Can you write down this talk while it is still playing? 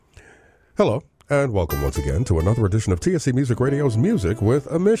Hello, and welcome once again to another edition of TSC Music Radio's Music with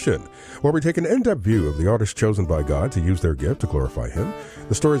a Mission, where we take an in-depth view of the artists chosen by God to use their gift to glorify Him,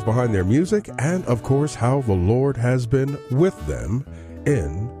 the stories behind their music, and, of course, how the Lord has been with them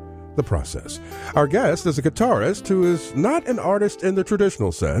in the process. Our guest is a guitarist who is not an artist in the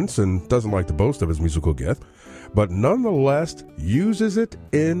traditional sense and doesn't like to boast of his musical gift, but nonetheless uses it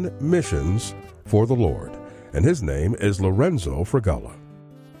in missions for the Lord. And his name is Lorenzo Fragalla.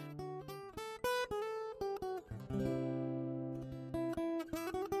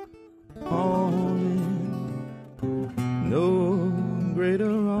 No greater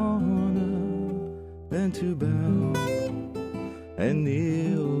honor than to bow and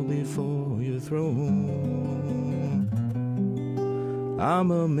kneel before your throne.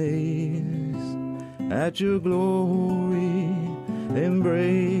 I'm amazed at your glory,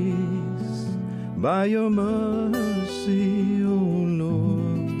 embraced by your mercy, O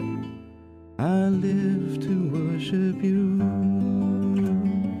Lord. I live to worship you,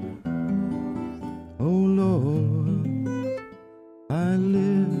 O Lord. I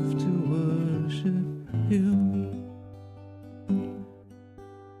live to worship you.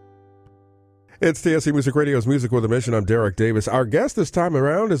 It's TSC Music Radio's Music with a Mission. I'm Derek Davis. Our guest this time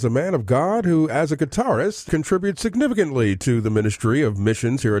around is a man of God who, as a guitarist, contributes significantly to the ministry of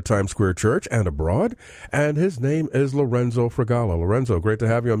missions here at Times Square Church and abroad. And his name is Lorenzo Fragalla. Lorenzo, great to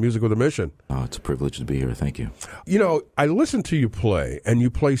have you on Music with a Mission. Oh, it's a privilege to be here. Thank you. You know, I listened to you play, and you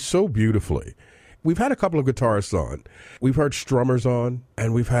play so beautifully. We've had a couple of guitarists on. We've heard strummers on,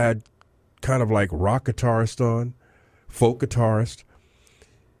 and we've had kind of like rock guitarists on, folk guitarist.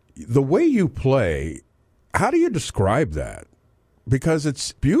 The way you play, how do you describe that? Because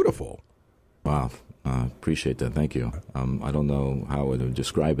it's beautiful. Wow. Appreciate that. Thank you. I don't know how I would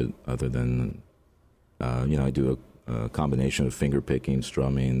describe it other than, I do a combination of finger picking,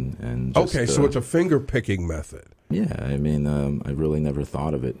 strumming, and just, okay, so it's a finger picking method. Yeah, I mean, I really never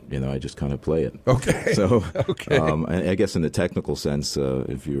thought of it. I just kind of play it. Okay. So, okay. I guess in the technical sense,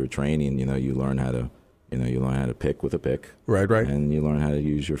 if you were training, you learn how to, you learn how to pick with a pick. Right. And you learn how to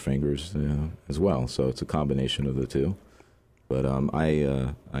use your fingers as well. So it's a combination of the two. But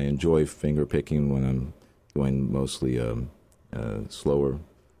I enjoy finger picking when I'm doing mostly slower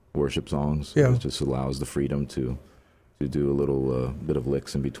worship songs. Yeah. It just allows the freedom to do a little bit of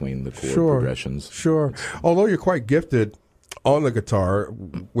licks in between the chord Sure. progressions. Sure. Although you're quite gifted on the guitar,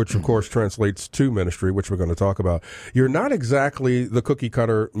 which of course translates to ministry, which we're going to talk about, you're not exactly the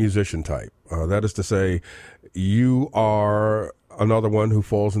cookie-cutter musician type. That is to say, you are another one who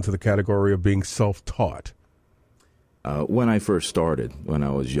falls into the category of being self-taught. When I first started, when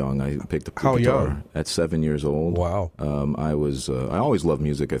I was young, I picked up the How guitar young? at 7 years old. Wow. I always loved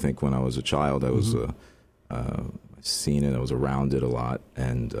music. I think when I was a child, I was seen it. I was around it a lot,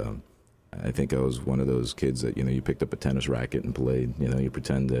 and I think I was one of those kids that you picked up a tennis racket and played. You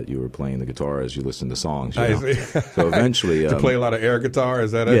pretend that you were playing the guitar as you listened to songs. I see. So eventually, to play a lot of air guitar,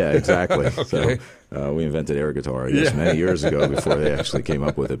 is that it? Yeah, exactly. Okay. So we invented air guitar, I guess, many years ago before they actually came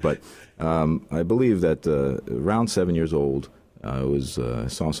up with it. But I believe that around 7 years old, I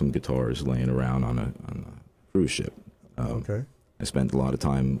saw some guitars laying around on a cruise ship. Okay. I spent a lot of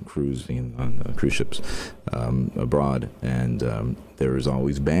time cruising on cruise ships abroad, and there was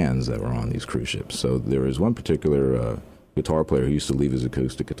always bands that were on these cruise ships. So there was one particular guitar player who used to leave his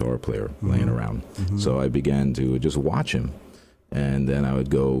acoustic guitar player laying around. Mm-hmm. So I began to just watch him, and then I would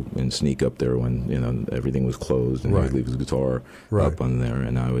go and sneak up there when everything was closed, and he'd leave his guitar up on there,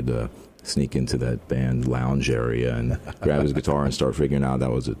 and I would sneak into that band lounge area and grab his guitar and start figuring out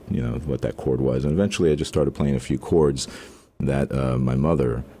what that chord was. And eventually I just started playing a few chords that my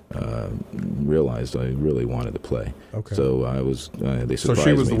mother realized I really wanted to play. Okay. So they surprised me. So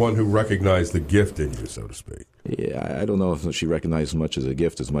she was the one who recognized the gift in you, so to speak. Yeah, I don't know if she recognized as much as a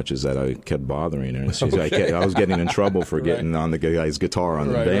gift as much as that I kept bothering her. And I was getting in trouble for getting on the guy's guitar on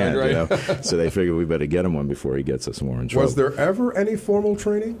the band. Right. So they figured we better get him one before he gets us more in trouble. Was there ever any formal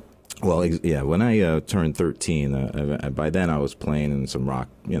training? Well, yeah, when I turned 13, by then I was playing in some rock,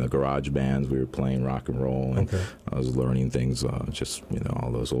 garage bands. We were playing rock and roll, and I was learning things,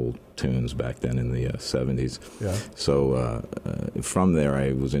 all those old tunes back then in the 70s. Yeah. So from there,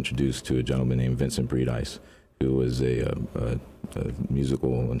 I was introduced to a gentleman named Vincent Breedice, who was a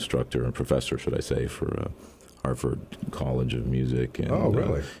musical instructor and professor, should I say, for Hartford College of Music. And, oh,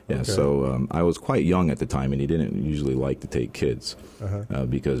 really? Yeah, okay. So I was quite young at the time, and he didn't usually like to take kids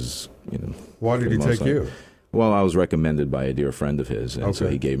because, Why did he take you? Well, I was recommended by a dear friend of his, and so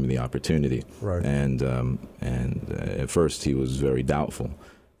he gave me the opportunity. Right. And at first he was very doubtful,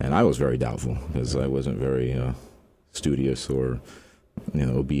 and I was very doubtful because I wasn't very studious or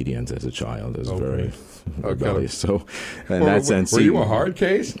obedient as a child. I was Okay. very rebellious. So, in Well, that sense, were you a hard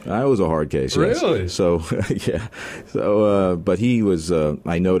case? I was a hard case. Yes. Really? So, yeah. So, but he was.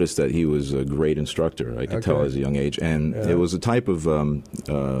 I noticed that he was a great instructor. I could tell Okay. at a young age, and it was a type of.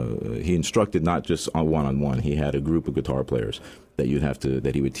 He instructed not just on one-on-one. He had a group of guitar players that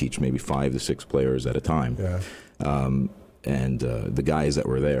he would teach maybe 5 to 6 players at a time. Yeah. And the guys that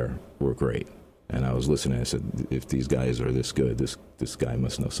were there were great. And I was listening. I said, if these guys are this good, this guy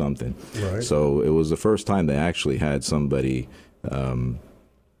must know something. Right. So it was the first time they actually had somebody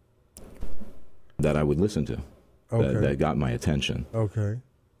that I would listen to, that got my attention. Okay.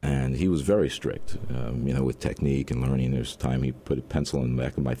 And he was very strict, with technique and learning. There's a time he put a pencil in the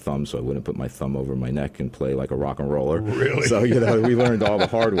back of my thumb so I wouldn't put my thumb over my neck and play like a rock and roller. Really? So, we learned all the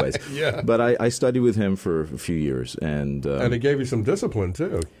hard ways. Yeah. But I studied with him for a few years. And it gave you some discipline,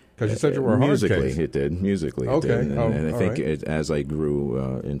 too, because you said you were a hard musically, case. it did. Musically, Okay. it did. And I think right. as I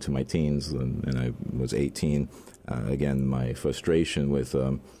grew into my teens and I was 18, again, my frustration with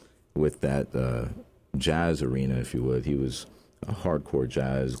that jazz arena, if you would, he was a hardcore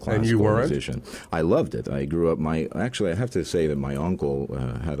jazz classical musician. I loved it. I grew up. Actually, I have to say that my uncle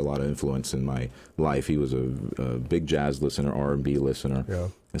had a lot of influence in my life. He was a big jazz listener, R&B listener,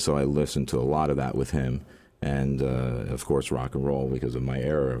 and so I listened to a lot of that with him, and of course rock and roll because of my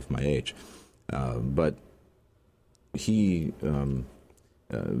era, of my age. But he,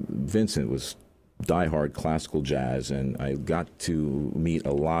 Vincent, was diehard classical jazz, and I got to meet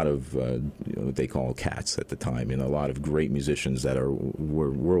a lot of what they call cats at the time, a lot of great musicians that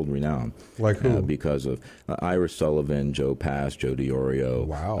were world renowned. Like who? Because of Ira Sullivan, Joe Pass, Joe DiOrio.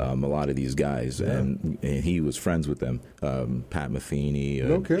 Wow. A lot of these guys, and he was friends with them. Pat Metheny,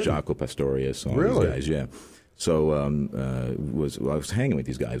 Jaco Pastorius, all these guys. Yeah. So I was hanging with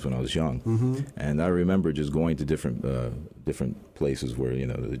these guys when I was young, and I remember just going to different places where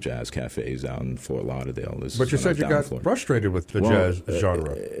the jazz cafes out in Fort Lauderdale. But you said you got frustrated with the jazz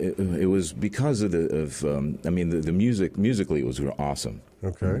genre. It was because of the music. Musically, it was awesome.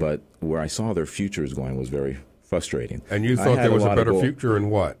 Okay. But where I saw their futures going was very frustrating. And you thought there was a better future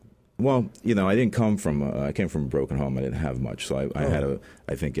in what? Well, I didn't come from. I came from a broken home. I didn't have much, so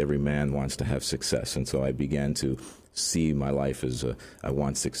I think every man wants to have success, and so I began to see my life as I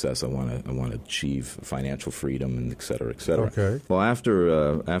want success. I want to achieve financial freedom, and et cetera, et cetera. Okay. Well, after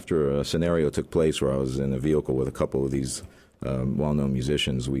a scenario took place where I was in a vehicle with a couple of these well-known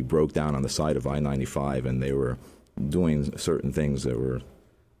musicians, we broke down on the side of I-95, and they were doing certain things that were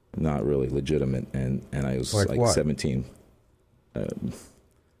not really legitimate, and I was like what? 17.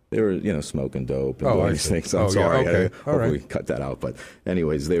 They were, smoking dope and doing these things. I'm sorry. Yeah, okay. Hopefully cut that out. But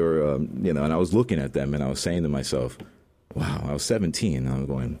anyways, they were, and I was looking at them and I was saying to myself, wow, I was 17. And I'm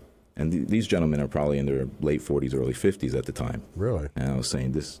going, and these gentlemen are probably in their late 40s, early 50s at the time. Really? And I was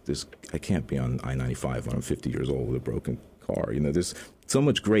saying, this I can't be on I-95 when I'm 50 years old with a broken car. There's so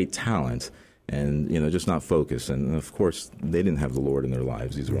much great talent and, just not focused. And, of course, they didn't have the Lord in their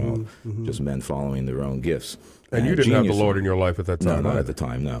lives. These were all just men following their own gifts. And you didn't have the Lord in your life at that time? No, not at the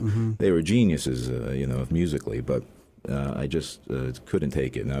time, no. They were geniuses, musically, but I just couldn't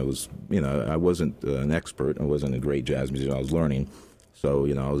take it. And I was, I wasn't an expert. I wasn't a great jazz musician. I was learning. So,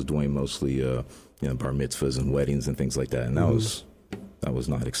 I was doing mostly, bar mitzvahs and weddings and things like that. And that was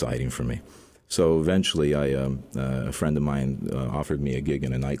not exciting for me. So eventually a friend of mine offered me a gig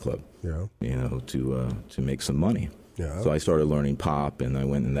in a nightclub, to make some money. Yeah. So I started learning pop, and I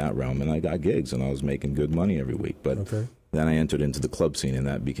went in that realm, and I got gigs, and I was making good money every week. But then I entered into the club scene, and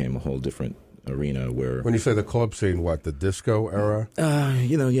that became a whole different arena where... When you say the club scene, what, the disco era?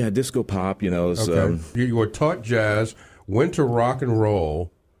 Disco pop, Okay. You were taught jazz, went to rock and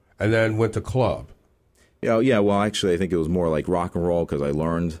roll, and then went to club. Yeah, well, actually, I think it was more like rock and roll because I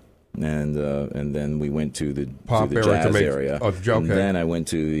learned... And then we went to the jazz area. And then I went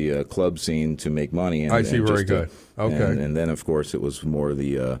to the club scene to make money. And, I see, very good. Okay. And then, of course, it was more in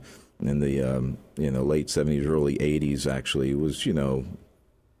the late 70s, early 80s, actually. It was, it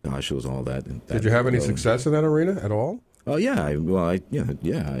was all that. Did you have any success in that arena at all? Oh, yeah. I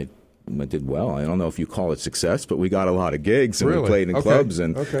did well. I don't know if you call it success, but we got a lot of gigs and we played in clubs.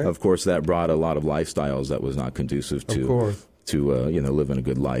 And, of course, that brought a lot of lifestyles that was not conducive to... Of course. To living a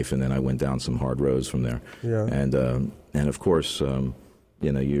good life, and then I went down some hard roads from there. Yeah. And of course,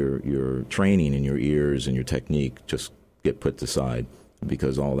 your training and your ears and your technique just get put aside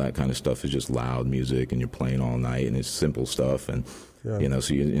because all that kind of stuff is just loud music, and you're playing all night, and it's simple stuff, and so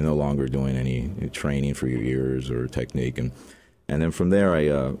you're no longer doing any training for your ears or technique, and then from there,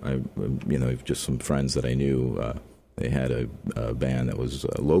 I just some friends that I knew, they had a band that was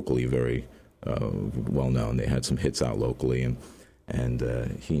locally very well known. They had some hits out locally, and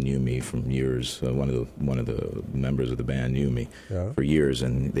he knew me from years. One of the members of the band knew me for years,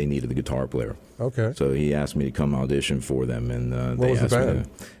 and they needed a guitar player. Okay. So he asked me to come audition for them, and what they was asked the band? me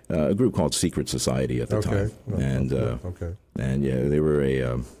a group called Secret Society at the time, and yeah, they were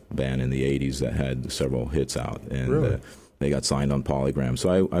a band in the '80s that had several hits out, and really? They got signed on Polygram.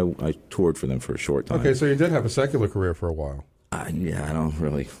 So I toured for them for a short time. Okay, so you did have a secular career for a while. Yeah, I don't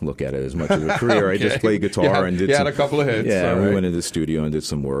really look at it as much as a career. Okay. I just played guitar and did. You had a couple of hits. Yeah, right. We went into the studio and did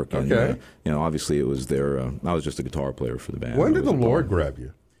some work. And, okay. Obviously it was there. I was just a guitar player for the band. When did the Lord grab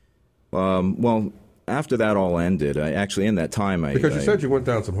you? Well, after that all ended, I actually in that time because you said you went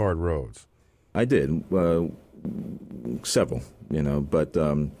down some hard roads. I did several, but.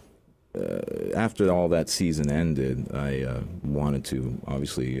 After all that season ended, I wanted to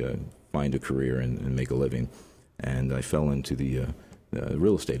obviously find a career and make a living, and I fell into the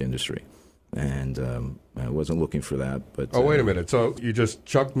real estate industry, and I wasn't looking for that. But wait a minute! So you just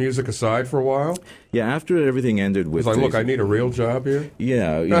chucked music aside for a while? Yeah, after everything ended with, it's like, look, I need a real job here.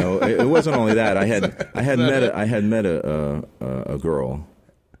 Yeah, it wasn't only that. I had met a girl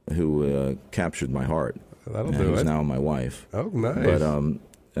who captured my heart. That'll do it. Who's now my wife. Oh, nice.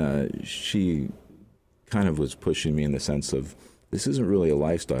 But she kind of was pushing me in the sense of, this isn't really a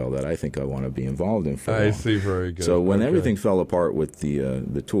lifestyle that I think I want to be involved in for long. I see, very good. So when everything fell apart with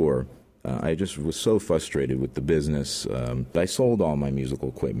the tour, I just was so frustrated with the business. I sold all my musical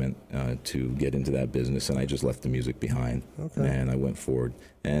equipment to get into that business, and I just left the music behind. Okay. And I went forward.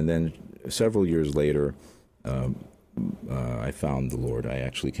 And then several years later, I found the Lord. I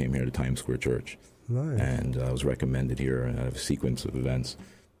actually came here to Times Square Church. Nice. And I was recommended here out of a sequence of events.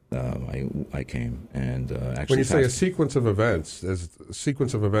 I came and actually. When you say a sequence of events, there's a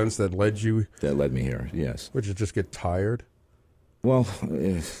sequence of events that led you. That led me here. Yes. Would you just get tired? Well,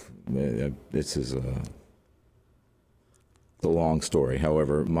 this is a long story.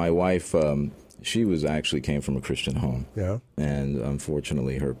 However, my wife, she came from a Christian home. Yeah. And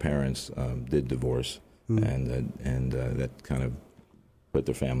unfortunately, her parents did divorce, and that kind of put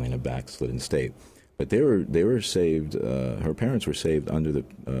their family in a backslidden state. But they were saved. Her parents were saved under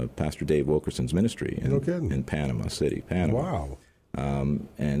the Pastor Dave Wilkerson's ministry in Panama City, Panama. Wow.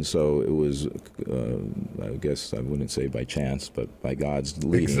 And so it was, I guess I wouldn't say by chance, but by God's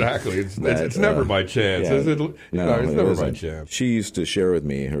leading. Exactly. It's never by chance. Yeah, it's never by chance. She used to share with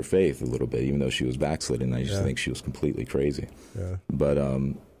me her faith a little bit, even though she was backslidden. I used to think she was completely crazy. Yeah. But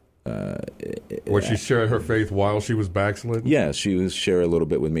was she share her faith while she was backslidden? Yeah, she was share a little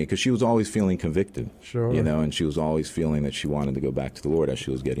bit with me because she was always feeling convicted. Sure. And she was always feeling that she wanted to go back to the Lord as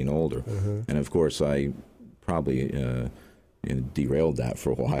she was getting older. And of course, I probably derailed that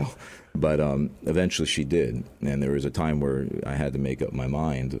for a while, but eventually she did. And there was a time where I had to make up my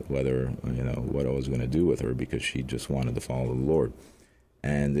mind whether what I was going to do with her, because she just wanted to follow the Lord.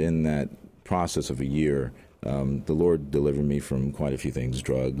 And in that process of a year, the Lord delivered me from quite a few things,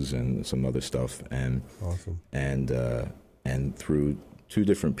 drugs and some other stuff, and awesome. And through two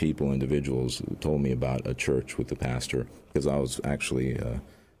different individuals told me about a church with the pastor, because I was actually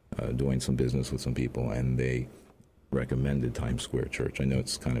doing some business with some people, and they recommended Times Square Church. I know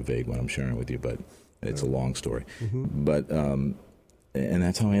it's kind of vague what I'm sharing with you, but it's a long story. But and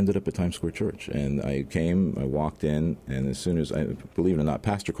that's how I ended up at Times Square Church. And I walked in, and as soon as believe it or not,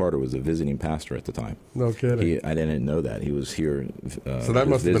 Pastor Carter was a visiting pastor at the time. No kidding. I didn't know that. He was here. So that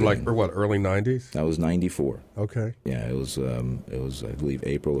must have been like, early 90s? That was 94. Okay. Yeah, it was, I believe,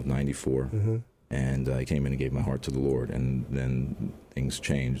 April of 94. And I came in and gave my heart to the Lord, and then things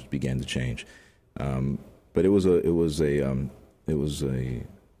began to change. But it was a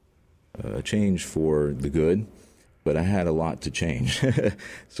change for the good. But I had a lot to change.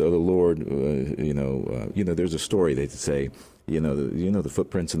 So the Lord, there's a story they say, the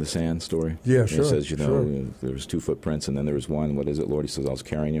footprints in the sand story? Yeah, sure. It says, there was two footprints, and then there was one. What is it, Lord? He says, I was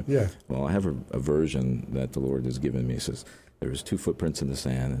carrying you. Yeah. Well, I have a version that the Lord has given me. It says there was two footprints in the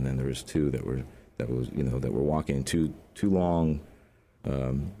sand, and then there was two that were walking too long.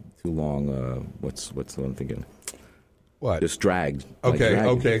 What's the one I'm thinking? What? Just dragged. Okay,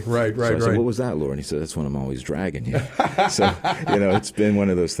 right. So I said, what was that, Lord? And he said, that's when I'm always dragging you. So, it's been one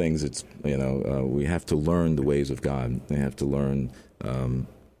of those things. It's, we have to learn the ways of God. We have to learn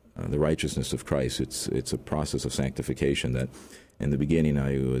the righteousness of Christ. It's a process of sanctification that in the beginning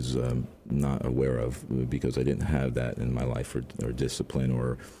I was not aware of, because I didn't have that in my life, or discipline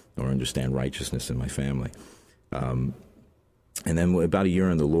or understand righteousness in my family. And then about a year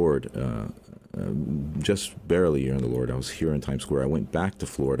in the Lord, just barely a year in the Lord, I was here in Times Square. I went back to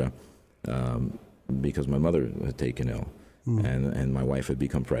Florida because my mother had taken ill, and my wife had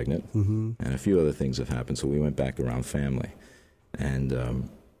become pregnant, and a few other things have happened. So we went back around family. And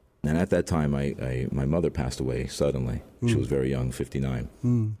at that time, my mother passed away suddenly. She was very young,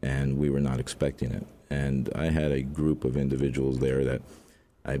 59, and we were not expecting it. And I had a group of individuals there that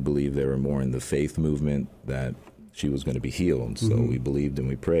I believe they were more in the faith movement that she was going to be healed. So we believed and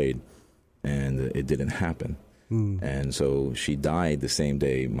we prayed, and it didn't happen. And so she died the same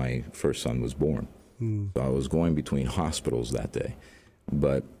day my first son was born. So I was going between hospitals that day.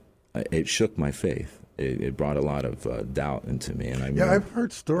 But it shook my faith. It brought a lot of doubt into me. And I've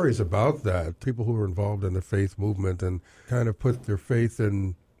heard stories about that. People who were involved in the faith movement and kind of put their faith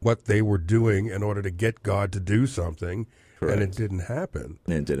in what they were doing in order to get God to do something. Correct. And it didn't happen.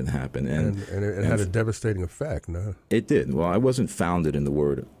 It didn't happen. And it had a devastating effect, no? It did. Well, I wasn't founded in the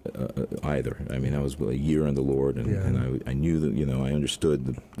Word either. I mean, I was a year in the Lord, and I knew that, I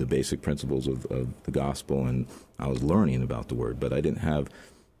understood the basic principles of the gospel, and I was learning about the Word, but I didn't have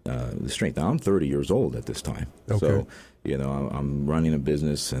the strength. Now, I'm 30 years old at this time. Okay. So, I'm running a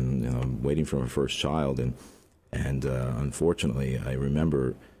business, and I'm waiting for my first child, and unfortunately, I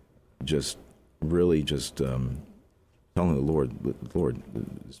remember just telling the Lord,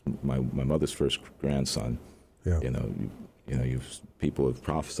 my mother's first grandson. Yeah. People have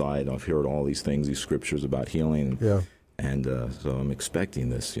prophesied. I've heard all these things, these scriptures about healing. Yeah. And so I'm expecting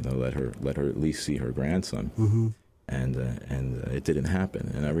this. Let her at least see her grandson. And it didn't happen.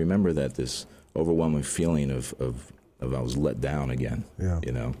 And I remember that this overwhelming feeling of I was let down again. Yeah.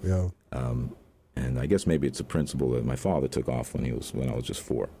 Yeah. And I guess maybe it's a principle that my father took off when I was just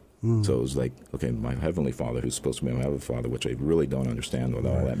 4. So it was like, okay, my Heavenly Father, who's supposed to be my Heavenly Father, which I really don't understand what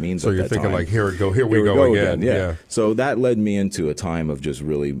all that means. So you're thinking like, here we go again. Yeah. So that led me into a time of just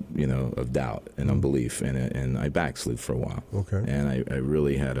really, of doubt and unbelief, and I backslid for a while. Okay. And I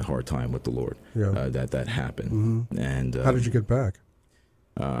really had a hard time with the Lord. Yeah. That happened. And how did you get back?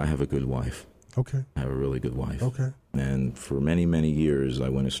 I have a good wife. Okay. I have a really good wife. Okay. And for many, many years, I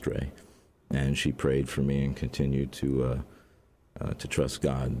went astray, and she prayed for me and continued to trust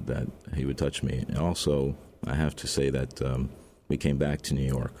God that He would touch me. And also, I have to say that we came back to New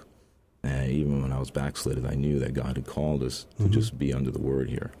York. And even when I was backslidden, I knew that God had called us to just be under the Word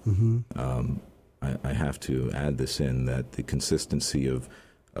here. I have to add this in, that the consistency of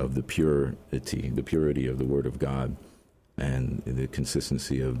the purity of the Word of God, and the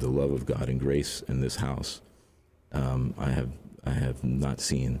consistency of the love of God and grace in this house, I have not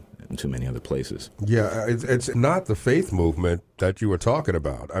seen in too many other places. Yeah, it's not the faith movement that you were talking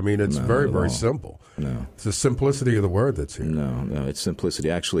about. I mean, it's very, very simple. No. It's the simplicity of the word that's here. No, it's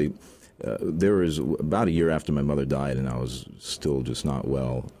simplicity. Actually, there was about a year after my mother died, and I was still just not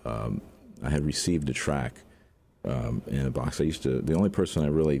well. I had received a tract in a box. The only person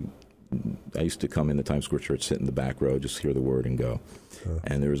I used to come into Times Square Church, sit in the back row, just hear the word and go.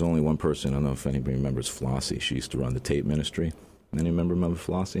 And there was only one person. I don't know if anybody remembers Flossie. She used to run the tape ministry. Any remember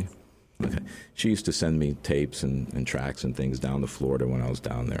Flossie? Okay. She used to send me tapes and tracts and things down to Florida when I was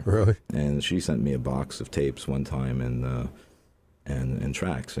down there. Really? And she sent me a box of tapes one time and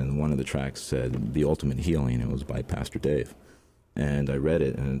tracts. And one of the tracts said "The Ultimate Healing." It was by Pastor Dave. And I read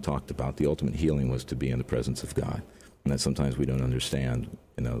it, and it talked about the ultimate healing was to be in the presence of God. And that sometimes we don't understand,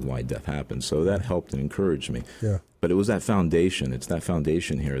 why death happens. So that helped and encouraged me. Yeah. But it was that foundation. It's that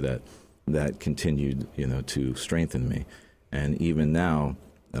foundation here that continued, to strengthen me. And even now,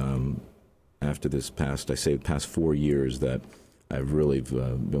 after this past 4 years, that I've really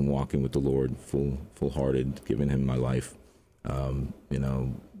been walking with the Lord, full-hearted, giving Him my life. Gone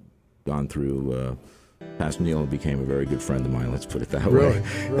through. Pastor Neil became a very good friend of mine. Let's put it that way. Really?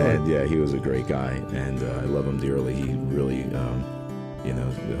 And yeah, he was a great guy, and I love him dearly. He really,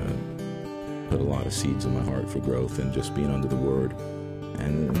 put a lot of seeds in my heart for growth and just being under the Word.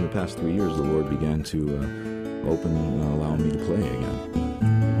 And in the past 3 years, the Lord began to open and allow me to play again.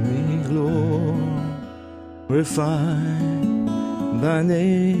 We glorify Thy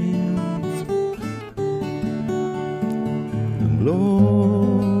name,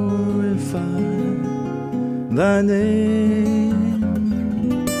 glorify Thy name,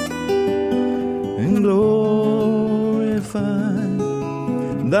 and glorify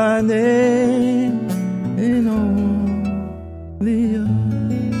Thy name in all the earth.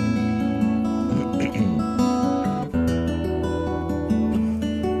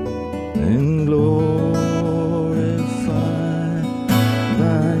 And glorify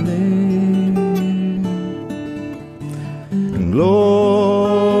Thy name, and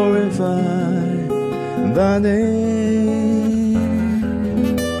glorify Thy name,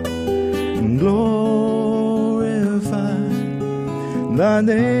 and glorify Thy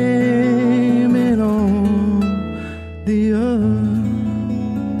name in all the earth.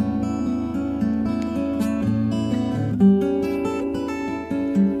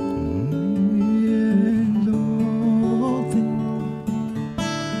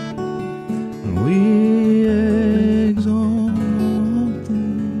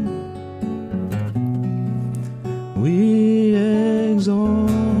 exalt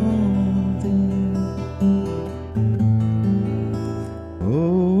thee, O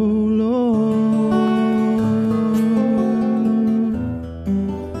Lord,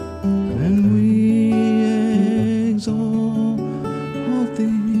 and we exalt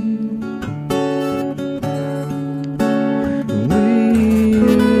thee.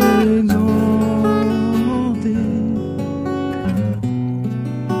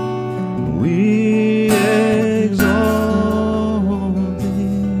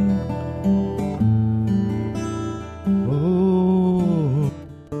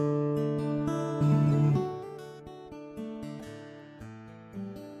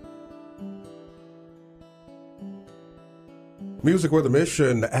 Music with a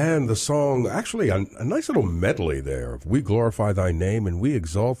Mission, and the song, actually a nice little medley there of We Glorify Thy Name and We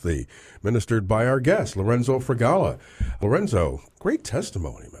Exalt Thee, ministered by our guest, Lorenzo Fragalla. Lorenzo, great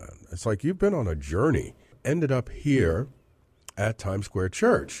testimony, man. It's like you've been on a journey, ended up here at Times Square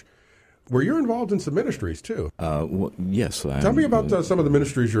Church, where you're involved in some ministries, too. Well, yes. Tell me about some of the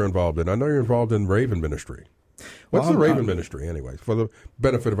ministries you're involved in. I know you're involved in Raven Ministry. What's the Raven Ministry, anyway, for the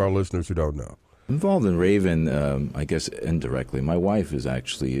benefit of our listeners who don't know? Involved in Raven, I guess indirectly. My wife is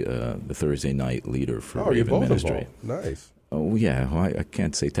actually the Thursday night leader for Raven Ministry. Involved. Nice. Oh, yeah. Well, I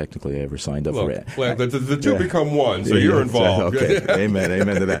can't say technically I ever signed up for it. Well, the two become one, so you're involved. Okay. Amen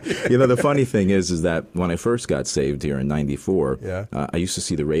to that. You know, the funny thing is that when I first got saved here in '94, I used to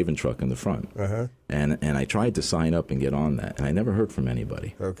see the Raven truck in the front. Uh-huh. And I tried to sign up and get on that, and I never heard from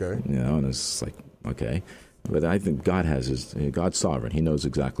anybody. Okay. You know, and it's like, okay. But I think God's sovereign. He knows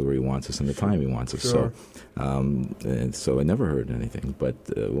exactly where He wants us and the time He wants us. Sure. And so I never heard anything. But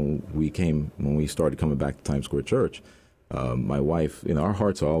when we started coming back to Times Square Church, my wife, you know, our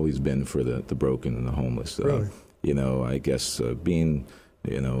hearts have always been for the broken and the homeless. Really? You know, I guess being,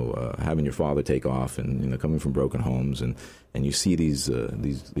 you know, having your father take off and, you know, coming from broken homes and you see these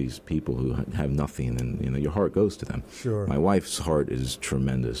people who have nothing, and, you know, your heart goes to them. Sure. My wife's heart is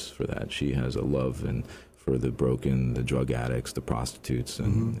tremendous for that. She has a love and for the broken, the drug addicts, the prostitutes,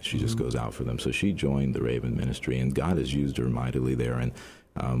 and she just goes out for them. So she joined the Raven Ministry, and God has used her mightily there. And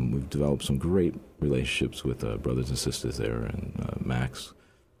we've developed some great relationships with brothers and sisters there. And Max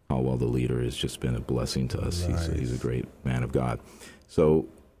Hallwell, the leader, has just been a blessing to us. Nice. He's a great man of God. So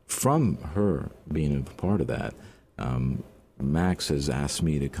from her being a part of that, Max has asked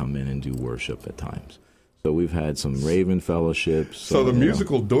me to come in and do worship at times. So we've had some Raven fellowships. So the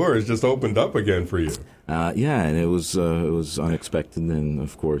musical door has just opened up again for you. Yeah, and it was unexpected, and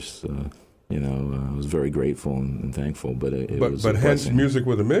of course, you know, I was very grateful and thankful. But it was a hence blessing. Music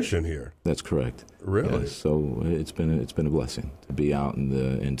with a Mission here. That's correct. Really? Yeah, so it's been a blessing to be out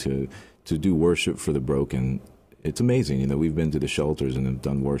and to do worship for the broken. It's amazing. You know, we've been to the shelters and have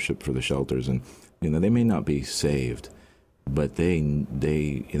done worship for the shelters, and you know, they may not be saved, but they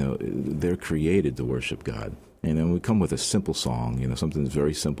you know, they're created to worship God. And then we come with a simple song, you know, something that's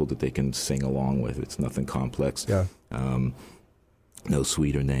very simple that they can sing along with. It's nothing complex. Yeah. No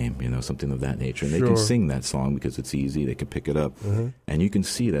sweeter name, you know, something of that nature. And Sure. they can sing that song because it's easy. They can pick it up. And you can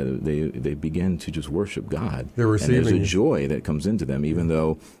see that they begin to just worship God. They're receiving and there's a you. joy that comes into them, even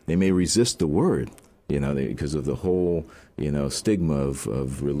though they may resist the word, you know, because of the whole, you know, stigma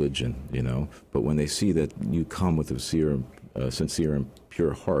of religion, you know. But when they see that you come with a sincere and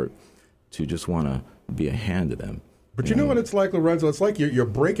pure heart to just want to be a hand to them. But you know what it's like, Lorenzo? It's like you're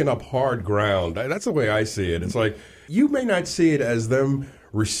breaking up hard ground. That's the way I see it. It's like you may not see it as them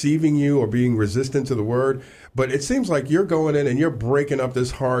receiving you or being resistant to the word, but it seems like you're going in and you're breaking up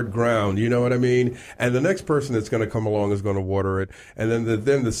this hard ground. You know what I mean? And the next person that's going to come along is going to water it, and then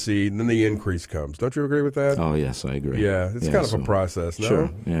the seed, and then the increase comes. Don't you agree with that? Oh, yes, I agree. Yeah, it's kind of a process, no? Sure,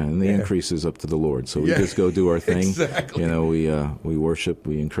 yeah, and the increase is up to the Lord. So we just go do our thing. Exactly. You know, we worship,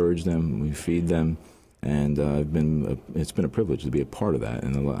 we encourage them, we feed them, and it's been a privilege to be a part of that,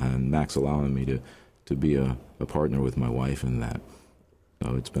 and Max allowing me to be a partner with my wife in that.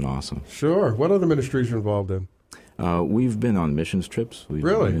 So it's been awesome. Sure. What other ministries are you involved in? We've been on missions trips.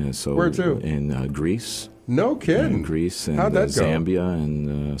 Really? So where to? In Greece. No kidding. In Greece and How'd that go? Zambia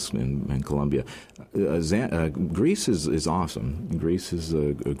and Colombia. Greece is awesome. Greece is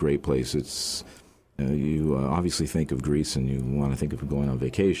a great place. It's you obviously think of Greece and you want to think of going on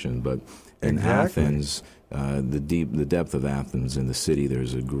vacation, but in Athens, the depth of Athens in the city,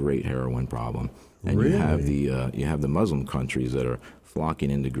 there's a great heroin problem, and Really? you have the Muslim countries that are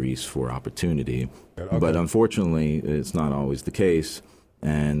flocking into Greece for opportunity, Okay. but unfortunately, it's not always the case.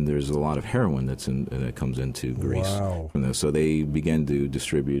 And there's a lot of heroin that comes into Greece. Wow. So they begin to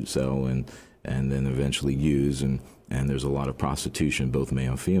distribute, sell, and then eventually use. And and there's a lot of prostitution, both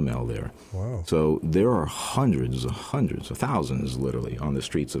male and female there. Wow. So there are hundreds of thousands, literally, on the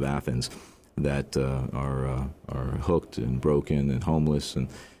streets of Athens that are hooked and broken and homeless, and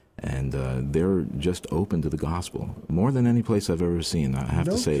they're just open to the gospel more than any place I've ever seen. I have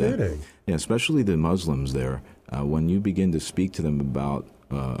to say that. Yeah, especially the Muslims there. When you begin to speak to them about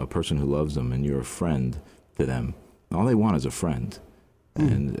a person who loves them and you're a friend to them, all they want is a friend.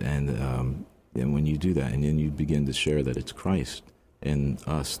 And when you do that, and then you begin to share that it's Christ in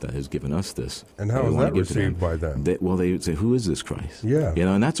us that has given us this. And how is that received by them? They would say, "Who is this Christ?" Yeah.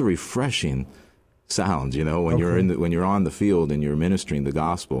 And that's a refreshing sound. When you're on the field and you're ministering the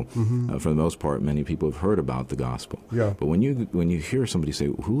gospel. For the most part, many people have heard about the gospel. Yeah. But when you hear somebody say,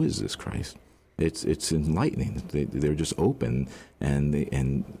 "Who is this Christ?" It's enlightening. They're just open, and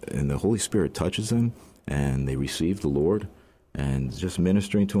the Holy Spirit touches them, and they receive the Lord. And just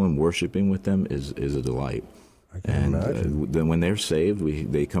ministering to them, worshiping with them is a delight. I can imagine. Then when they're saved,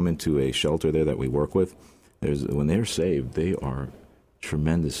 they come into a shelter there that we work with. When they're saved, they are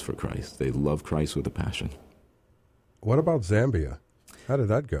tremendous for Christ. They love Christ with a passion. What about Zambia? How did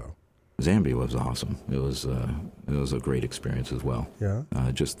that go? Zambia was awesome. It was a great experience as well. Yeah.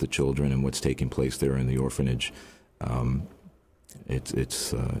 Just the children and what's taking place there in the orphanage.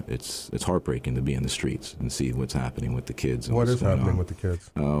 It's heartbreaking to be in the streets and see what's happening with the kids. And what is happening on. with the kids?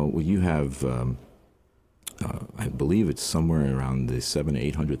 You have, I believe it's somewhere around the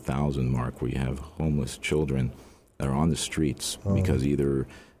 700,000-800,000 mark, where you have homeless children that are on the streets because they're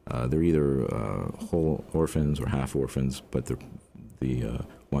either whole orphans or half orphans, but the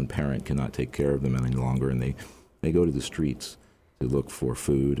one parent cannot take care of them any longer, and they go to the streets to look for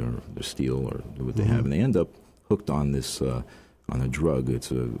food or to steal or do what they have, and they end up hooked on this. On a drug.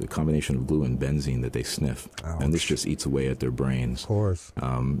 It's a combination of glue and benzene that they sniff. Ouch. And this just eats away at their brains. Of course.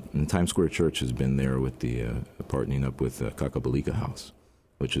 And Times Square Church has been there with partnering up with Kakabalika House,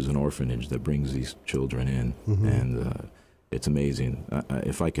 which is an orphanage that brings these children in. And it's amazing.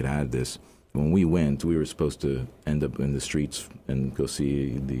 If I could add this, when we went, we were supposed to end up in the streets and go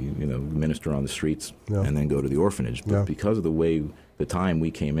see the minister on the streets and then go to the orphanage. But because of the time we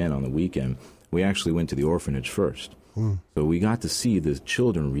came in on the weekend, we actually went to the orphanage first. So we got to see the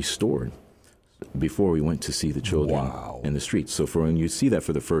children restored before we went to see the children in the streets. So when you see that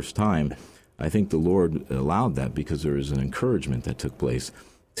for the first time, I think the Lord allowed that because there was an encouragement that took place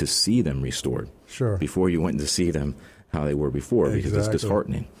to see them restored before you went to see them how they were before, because it's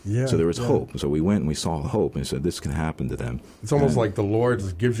disheartening. Yeah, so there was hope. So we went and we saw hope and said, this can happen to them. It's almost like the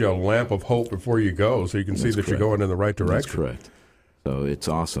Lord gives you a lamp of hope before you go, so you can see that you're going in the right direction. That's correct. So it's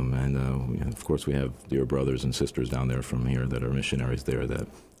awesome. And, of course, we have dear brothers and sisters down there from here that are missionaries there that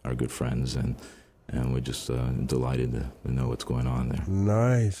are good friends. And we're just delighted to know what's going on there.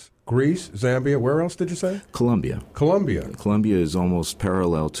 Nice. Greece, Zambia, where else did you say? Colombia. Colombia is almost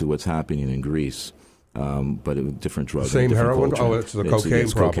parallel to what's happening in Greece, but a different drug. Same heroin? Culture. Oh, it's the cocaine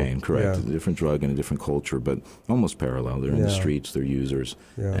problem. Cocaine, correct. Yeah. A different drug and a different culture, but almost parallel. They're in the streets, they're users.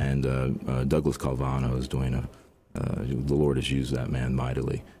 Yeah. And Douglas Calvano is doing the Lord has used that man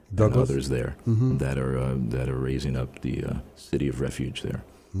mightily. Douglas? And others there that are raising up the city of refuge there.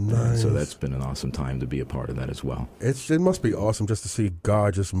 Nice. So that's been an awesome time to be a part of that as well. It must be awesome just to see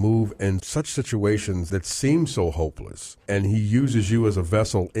God just move in such situations that seem so hopeless, and He uses you as a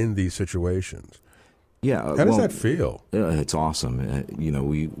vessel in these situations. Yeah. How does that feel? It's awesome.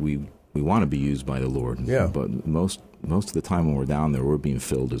 We want to be used by the Lord. Yeah. But most of the time when we're down there, we're being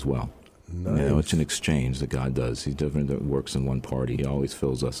filled as well. Nice. It's an exchange that God does. He never works in one party. He always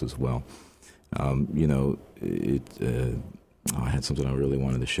fills us as well. I had something I really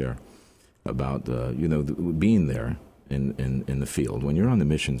wanted to share about being there in the field. When you're on the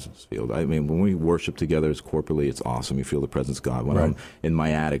missions field, I mean, when we worship together as corporately, it's awesome. You feel the presence of God. When I'm in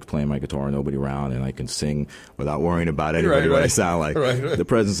my attic playing my guitar, nobody around, and I can sing without worrying about anybody what I sound like. The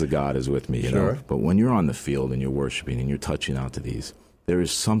presence of God is with me, you know. But when you're on the field and you're worshiping and you're touching out to these, there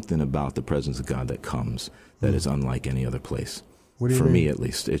is something about the presence of God that comes that is unlike any other place. For me, at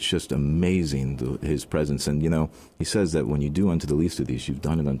least. It's just amazing, His presence. And, He says that when you do unto the least of these, you've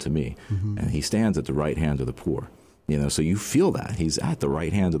done it unto me. And He stands at the right hand of the poor. So you feel that. He's at the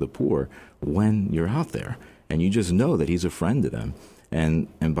right hand of the poor when you're out there. And you just know that He's a friend to them. And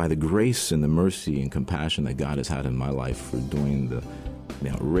by the grace and the mercy and compassion that God has had in my life for doing the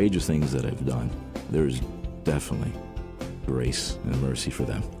outrageous things that I've done, there's definitely grace and mercy for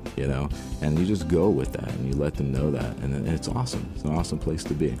them, and you just go with that and you let them know that, and it's awesome. It's an awesome place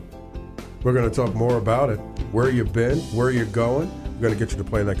to be. We're going to talk more about it, where you've been, where you're going. We're going to get you to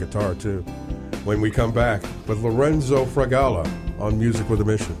play that guitar too when we come back with Lorenzo Fragalla on Music with a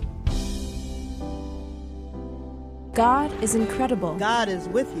Mission. God is incredible. God is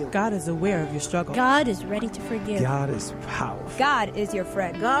with you. God is aware of your struggle. God is ready to forgive. God is powerful. God is your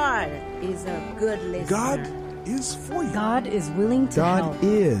friend. God is a good listener. God is for you. God is willing to help. God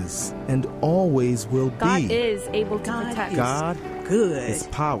is and always will be. God is able to protect. God Good. is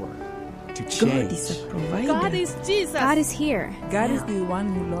power to God change. is a provider. God is Jesus. God is here. God is the one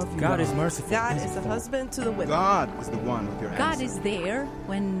who loves you. God is merciful. God is the husband to the widow. God is the one with your hands. God is there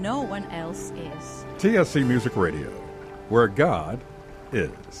when no one else is. TSC Music Radio, where God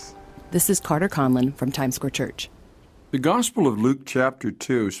is. This is Carter Conlon from Times Square Church. The Gospel of Luke chapter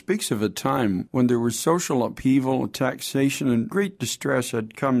 2 speaks of a time when there was social upheaval, taxation, and great distress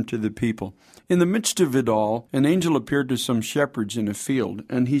had come to the people. In the midst of it all, an angel appeared to some shepherds in a field,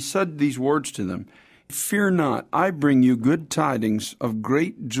 and he said these words to them, "Fear not, I bring you good tidings of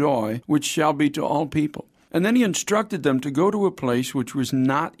great joy, which shall be to all people." And then he instructed them to go to a place which was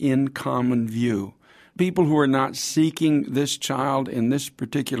not in common view. People who are not seeking this child in this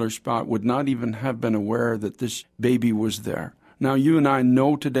particular spot would not even have been aware that this baby was there. Now, you and I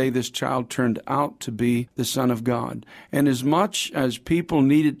know today this child turned out to be the Son of God. And as much as people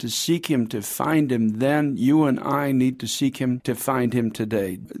needed to seek him to find him then, you and I need to seek him to find him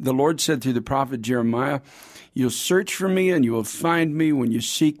today. The Lord said through the prophet Jeremiah, "You'll search for me and you will find me when you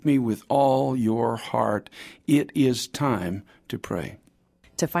seek me with all your heart." It is time to pray.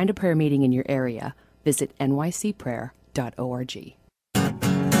 To find a prayer meeting in your area, visit nycprayer.org.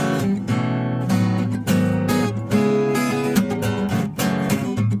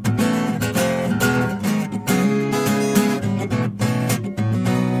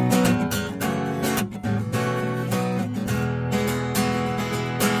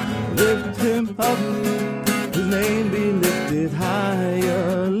 Lift him up, his name be lifted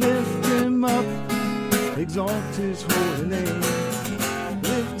higher. Lift him up, exalt his holy name.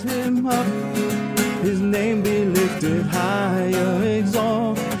 Lift him up, his name be lifted higher.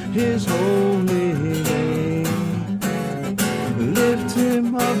 Exalt his holy name. Lift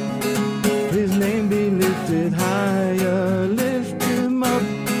him up, his name be lifted higher. Lift him up,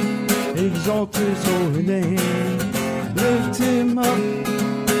 exalt his holy name. Lift him up,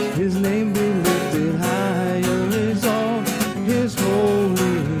 his name be lifted higher, exalt his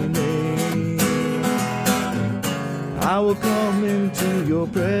holy name. I will come into your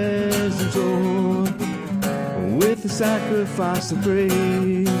presence, Lord, with a sacrifice of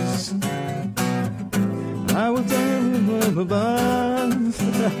praise. I will turn him above,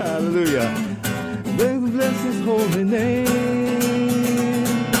 hallelujah, bless his holy name.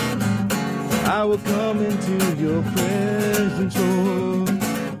 I will come into your presence, Lord,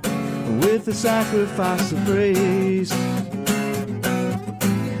 with a sacrifice of praise.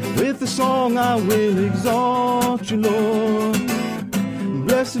 With the song I will exalt you, Lord.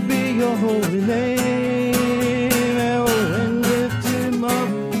 Blessed be your holy name. Oh, and lift him up,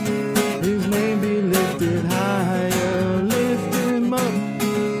 his name be lifted higher. Lift him up,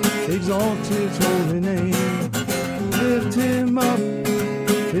 exalt his holy name. Lift him up,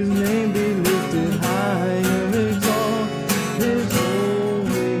 his name be lifted higher. Exalt his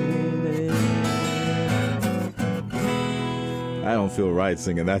holy name. I don't feel right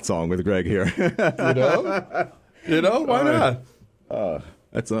singing that song with Greg here. Why not?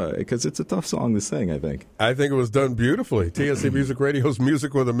 That's because it's a tough song to sing, I think. I think it was done beautifully. TSC Music Radio's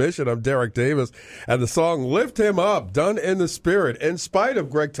Music with a Mission. I'm Derek Davis. And the song Lift Him Up, done in the spirit, in spite of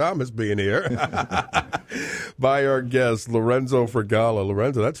Greg Thomas being here, by our guest, Lorenzo Fragalla.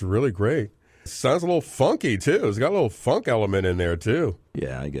 Lorenzo, that's really great. Sounds a little funky, too. It's got a little funk element in there, too.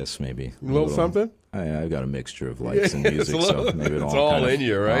 Yeah, I guess maybe. A little something? I've got a mixture of lights and music, so maybe it it's all in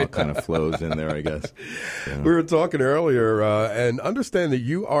you, right? all kind of flows in there, I guess. Yeah. We were talking earlier, and understand that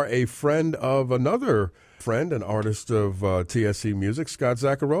you are a friend of another friend, an artist of TSC Music, Scott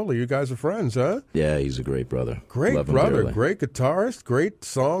Zaccaroli. You guys are friends, huh? Yeah, he's a great brother. Great Love him brother, dearly. great guitarist, great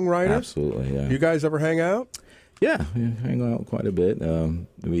songwriter. Absolutely, yeah. You guys ever hang out? Yeah, we hang out quite a bit.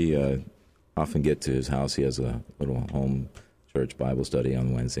 We often get to his house. He has a little home church Bible study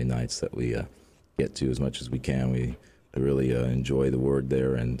on Wednesday nights that we get to as much as we can. We really enjoy the word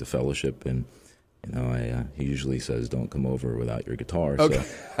there and the fellowship. And he usually says, "Don't come over without your guitar." Okay. So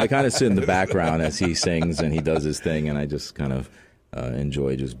I kind of sit in the background as he sings and he does his thing, and I just kind of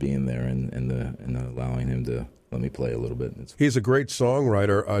enjoy just being there and allowing him to let me play a little bit. He's a great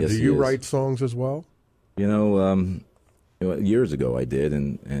songwriter. Yes, do he you is. write songs as well? Years ago I did,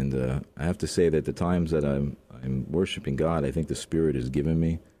 and I have to say that the times that I'm worshiping God, I think the Spirit has given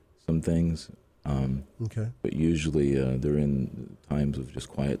me some things. Okay. But usually they're in times of just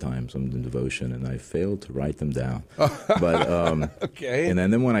quiet times, some in devotion, and I failed to write them down. But okay. And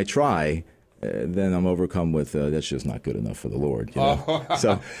then when I try, then I'm overcome with that's just not good enough for the Lord. You know?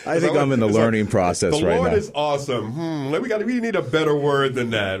 So I think I'm in the learning process right now. The Lord is awesome. We need a better word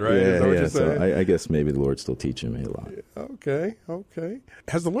than that, right? Yeah. So I guess maybe the Lord's still teaching me a lot. Okay.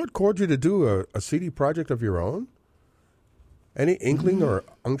 Has the Lord called you to do a CD project of your own? Any inkling or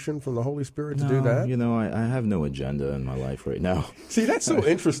unction from the Holy Spirit to do that? You know, I have no agenda in my life right now. See, that's so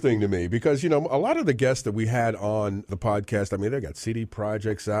interesting to me because, you know, a lot of the guests that we had on the podcast, I mean, they got CD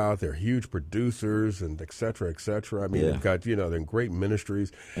projects out. They're huge producers and et cetera, et cetera. I mean, they've got, you know, they're great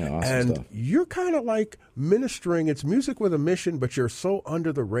ministries. Yeah, awesome and stuff. You're kind of like ministering. It's music with a mission, but you're so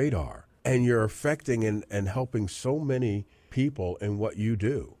under the radar and you're affecting and helping so many people in what you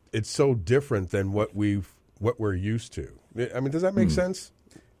do. It's so different than what we're used to. I mean, does that make sense?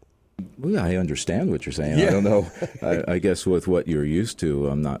 Well, yeah, I understand what you're saying. Yeah. I don't know. I guess with what you're used to,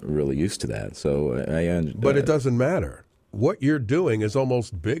 I'm not really used to that. So But it doesn't matter. What you're doing is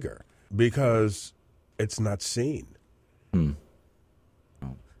almost bigger because it's not seen.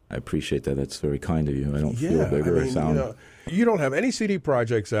 I appreciate that. That's very kind of you. I don't feel bigger or sound. You know, you don't have any CD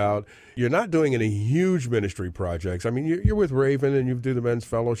projects out. You're not doing any huge ministry projects. I mean, you're with Raven and you do the Men's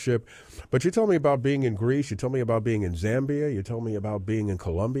Fellowship. But you told me about being in Greece. You told me about being in Zambia. You told me about being in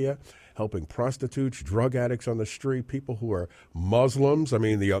Colombia, helping prostitutes, drug addicts on the street, people who are Muslims. I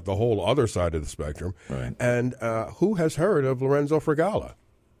mean, the whole other side of the spectrum. Right. And who has heard of Lorenzo Fragala?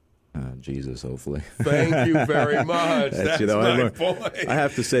 Jesus, hopefully. Thank you very much. That's my point. I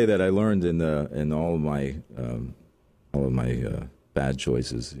have to say that I learned in all of my bad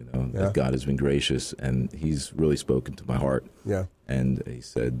choices, you know, that God has been gracious and He's really spoken to my heart. Yeah. And He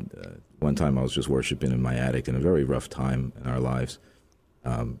said, one time I was just worshiping in my attic in a very rough time in our lives,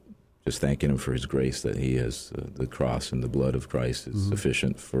 just thanking Him for His grace that He has the cross and the blood of Christ is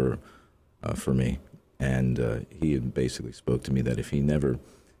sufficient for me. And He had basically spoke to me that if He never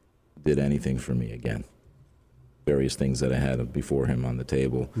did anything for me again, various things that I had before Him on the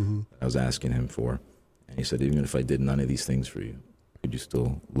table, I was asking Him for. And He said, even if I did none of these things for you, could you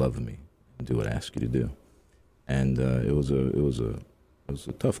still love me and do what I ask you to do? And it was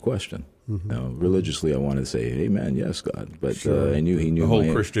a tough question. You know, religiously, I wanted to say, "Amen, yes, God." But Sure. I knew He knew the whole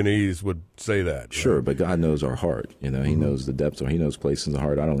my Christianese would say that. Sure, right? but God knows our heart. You know, He knows the depths, or He knows places in the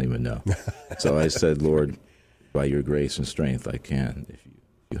heart I don't even know. So I said, "Lord, by Your grace and strength, I can if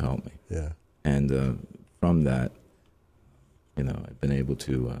you help me." Yeah. And from that, you know, I've been able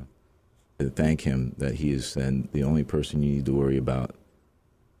to thank Him that He is, and the only person you need to worry about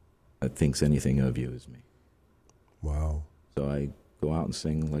that thinks anything of you is me. Wow. So I go out and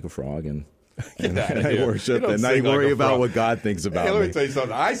sing like a frog and I I worship, and I worry about what God thinks about me. Let me tell you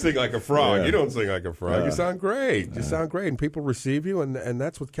something. I sing like a frog. Yeah. You don't sing like a frog. You sound great. You Yeah. sound great, and people receive you, and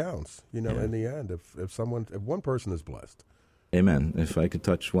that's what counts. You know, in the end, if one person is blessed. Amen. If I could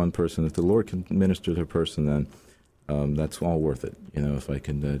touch one person, if the Lord can minister to a person, then that's all worth it. You know, if I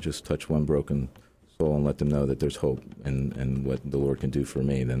can just touch one broken soul and let them know that there's hope and what the Lord can do for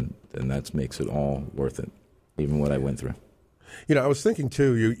me, then that makes it all worth it, even what I went through. You know, I was thinking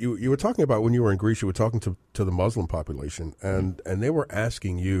too. You were talking about when you were in Greece. You were talking to the Muslim population, and they were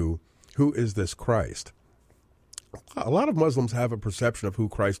asking you, "Who is this Christ?" A lot of Muslims have a perception of who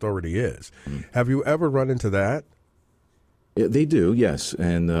Christ already is. Have you ever run into that? Yeah, they do, yes,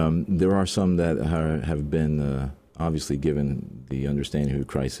 and there are some that have been obviously given the understanding who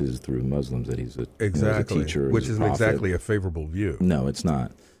Christ is through Muslims, that He's a teacher, which isn't prophet. exactly a favorable view. No, it's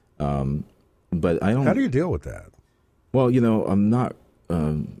not. But I don't. How do you deal with that? Well, you know, I'm not.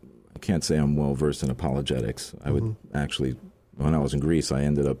 I can't say I'm well versed in apologetics. I would actually, when I was in Greece, I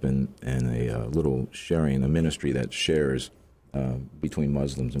ended up in a little sharing, a ministry that shares between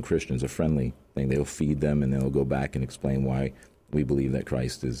Muslims and Christians, a friendly thing. They'll feed them, and they'll go back and explain why we believe that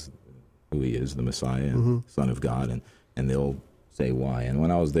Christ is who He is, the Messiah, and Son of God, and they'll say why. And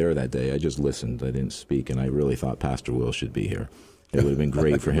when I was there that day, I just listened. I didn't speak, and I really thought Pastor Will should be here. It would have been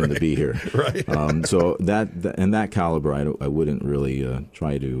great for him to be here. Right. So that caliber, I wouldn't really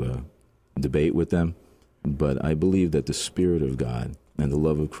try to debate with them. But I believe that the Spirit of God and the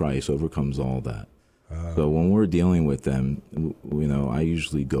love of Christ overcomes all that. So when we're dealing with them, you know, I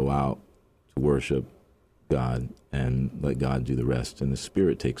usually go out to worship God and let God do the rest. And the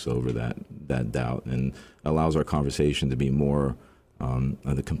Spirit takes over that doubt and allows our conversation to be more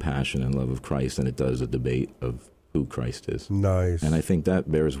of the compassion and love of Christ than it does a debate of who Christ is. Nice. And I think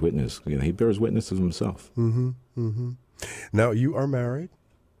that bears witness. You know, He bears witness of Himself. Now, you are married?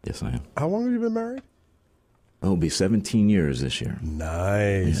 Yes, I am. How long have you been married? It'll be 17 years this year.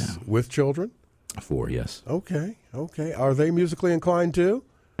 Nice. Yeah. With children? 4, yes. Okay. Are they musically inclined too?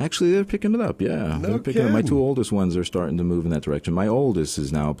 Actually, they're picking it up, yeah. No They're picking it up. My kidding. 2 oldest ones are starting to move in that direction. My oldest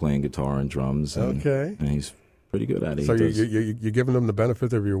is now playing guitar and drums. And, Okay. And he's pretty good at it. So He does- you're giving them the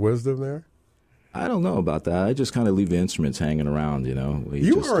benefit of your wisdom there? I don't know about that. I just kind of leave the instruments hanging around, you know.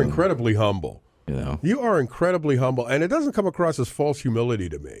 You are incredibly humble. You know. You are incredibly humble, and it doesn't come across as false humility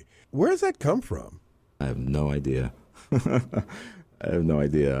to me. Where does that come from? I have no idea. I have no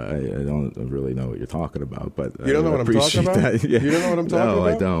idea. I don't really know what you're talking about, but You don't know what I'm talking about? That. Yeah. You don't know what I'm talking no,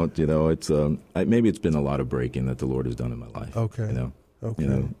 about? I don't. You know, it's maybe it's been a lot of breaking that the Lord has done in my life. Okay. You know. Okay. You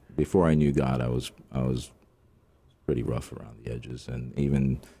know, before I knew God, I was pretty rough around the edges, and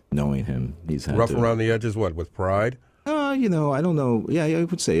even knowing Him, He's had Rough to, around the edges, what, with pride? You know, I don't know. Yeah, I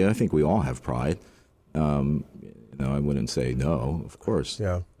would say I think we all have pride. You know, I wouldn't say no, of course.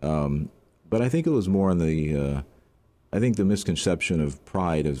 Yeah. But I think it was more on the. I think the misconception of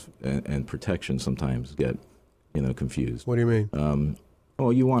pride and protection sometimes get, you know, confused. What do you mean?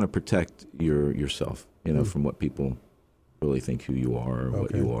 Well, you want to protect yourself, you know, from what people really think who you are or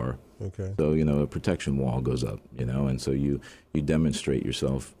what you are. Okay. So, you know, a protection wall goes up, you know, and so you demonstrate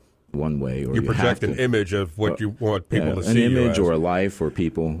yourself one way, or You you project have an to. image of what you want people to an see you image as. or a life or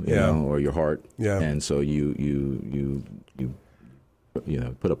people, you know, or your heart. Yeah. And so you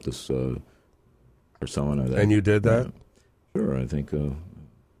know, put up this persona. That, And you did that? Sure, I think. Sure.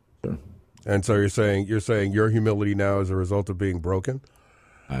 And so you're saying your humility now is a result of being broken?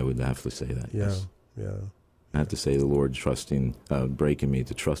 I would have to say that. Yeah. Yes. Yeah. I have to say the Lord breaking me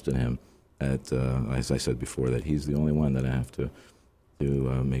to trust in Him. As I said before, that He's the only one that I have to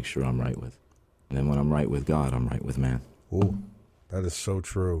make sure I'm right with. And then when I'm right with God, I'm right with man. Ooh, that is so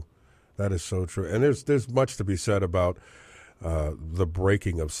true. That is so true. And there's much to be said about the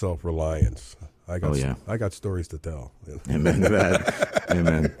breaking of self-reliance. I got stories to tell. Amen to that.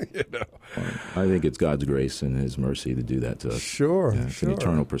 Amen. You know. I think it's God's grace and His mercy to do that to us. Sure, yeah, it's an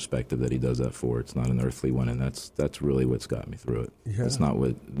eternal perspective that He does that for. It's not an earthly one, and that's really what's got me through it. Yeah. It's not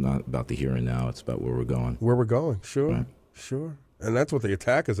about the here and now. It's about where we're going. Where we're going, sure, right. Sure. And that's what the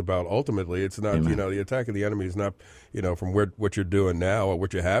attack is about. Ultimately, it's not, Amen. you know, the attack of the enemy is not, you know, from what you're doing now or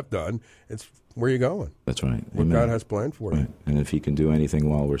what you have done. It's where you're going. That's right. What Amen. God has planned for you. Right. And if He can do anything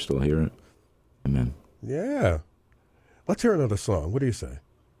while we're still here, amen. Yeah. Let's hear another song. What do you say?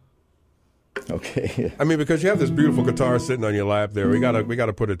 Okay. I mean, because you have this beautiful guitar sitting on your lap there, we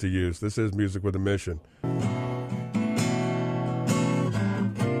gotta put it to use. This is Music with a Mission.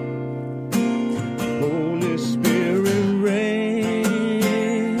 Holy Spirit, rain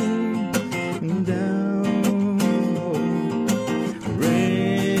down, rain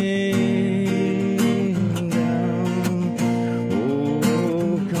down,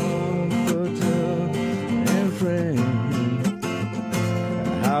 oh comforter and friend,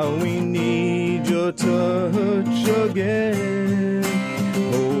 how we need your touch again.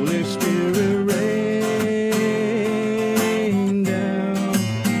 Holy Spirit, rain down,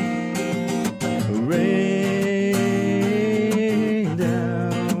 rain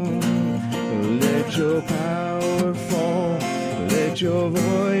down. Let your power fall, let your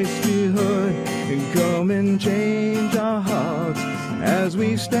voice be heard, and come and change our hearts as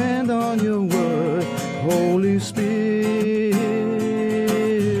we stand on your word. Holy Spirit,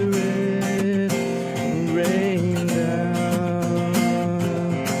 rain down.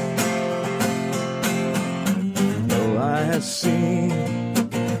 No eye has seen,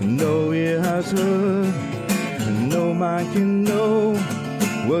 no ear has heard, no mind can know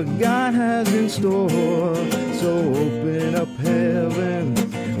what God has in store. So open up heaven,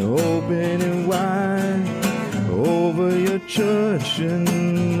 open it wide, over your church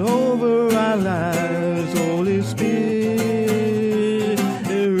and over our lives. Holy Spirit,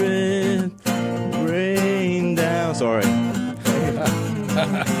 rain down. Sorry.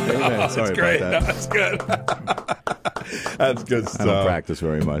 Amen. Sorry great. about that. No, that's good. That's good stuff. I don't practice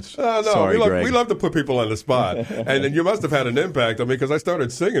very much. No, Sorry, Greg. we love to put people on the spot, and you must have had an impact on me because I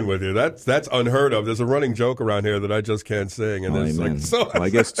started singing with you. That's unheard of. There's a running joke around here that I just can't sing, and it's Amen. like, so Well, I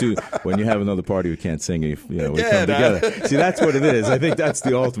guess too, when you have another party who can't sing, we Yeah, come together. See, that's what it is. I think that's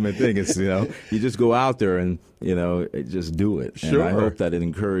the ultimate thing. It's you just go out there and just do it. Sure. And I hope that it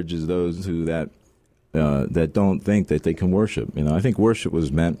encourages those who that don't think that they can worship. I think worship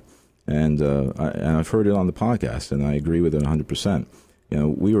was meant, and I've heard it on the podcast, and I agree with it 100%.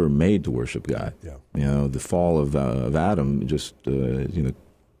 We were made to worship God. Yeah. The fall of Adam just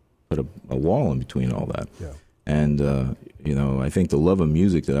put a wall in between all that. Yeah. And I think the love of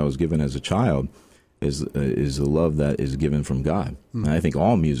music that I was given as a child is a love that is given from God. And I think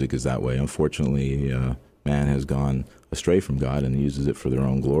all music is that way. Unfortunately, man has gone astray from God and uses it for their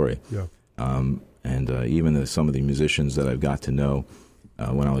own glory. Yeah. And even some of the musicians that I've got to know,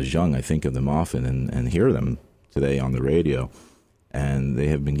 when I was young. I think of them often and hear them today on the radio, and they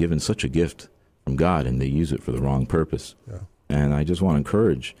have been given such a gift from God, and they use it for the wrong purpose. Yeah. And I just want to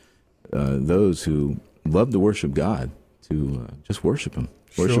encourage those who love to worship God to just worship Him.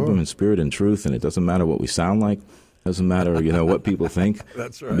 Worship Him in spirit and truth, and it doesn't matter what we sound like. Doesn't matter, what people think.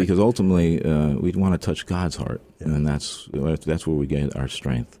 That's right. Because ultimately, we want to touch God's heart, and that's where we get our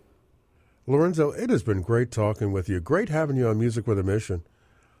strength. Lorenzo, it has been great talking with you. Great having you on Music with a Mission.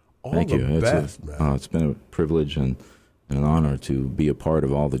 Thank you. Best, man. It's been a privilege and an honor to be a part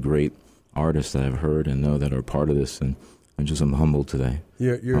of all the great artists that I've heard and know that are part of this, and I'm humbled today.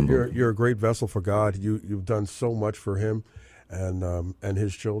 You're a great vessel for God. You've done so much for Him and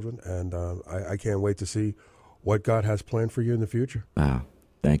His children, and I can't wait to see what God has planned for you in the future.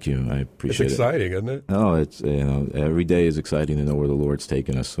 Thank you. I appreciate it. It's exciting, isn't it? Oh, it's every day is exciting to know where the Lord's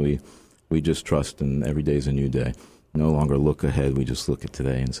taking us. We just trust, and every day is a new day. No longer look ahead. We just look at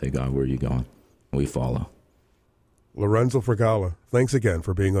today and say, God, where are you going? And we follow. Lorenzo Fragalla, thanks again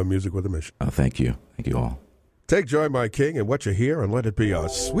for being on Music with a Mission. Thank you. Thank you all. Take joy, my King, in what you hear, and let it be a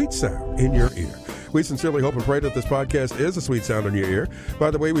sweet sound in your ear. We sincerely hope and pray that this podcast is a sweet sound in your ear.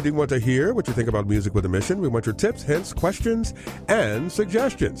 By the way, we do want to hear what you think about Music with a Mission. We want your tips, hints, questions, and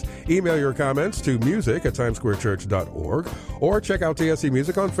suggestions. Email your comments to music@timesquarechurch.org or check out TSC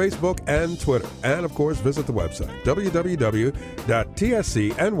Music on Facebook and Twitter. And, of course, visit the website,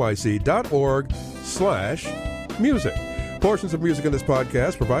 www.tscnyc.org/music. Portions of music in this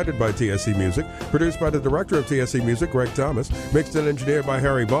podcast provided by TSC Music, produced by the director of TSC Music, Greg Thomas, mixed and engineered by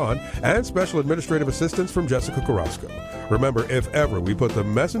Harry Vaughn, and special administrative assistance from Jessica Carrasco. Remember, if ever we put the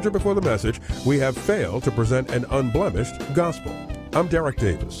messenger before the message, we have failed to present an unblemished gospel. I'm Derek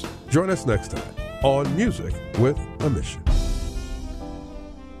Davis. Join us next time on Music with a Mission.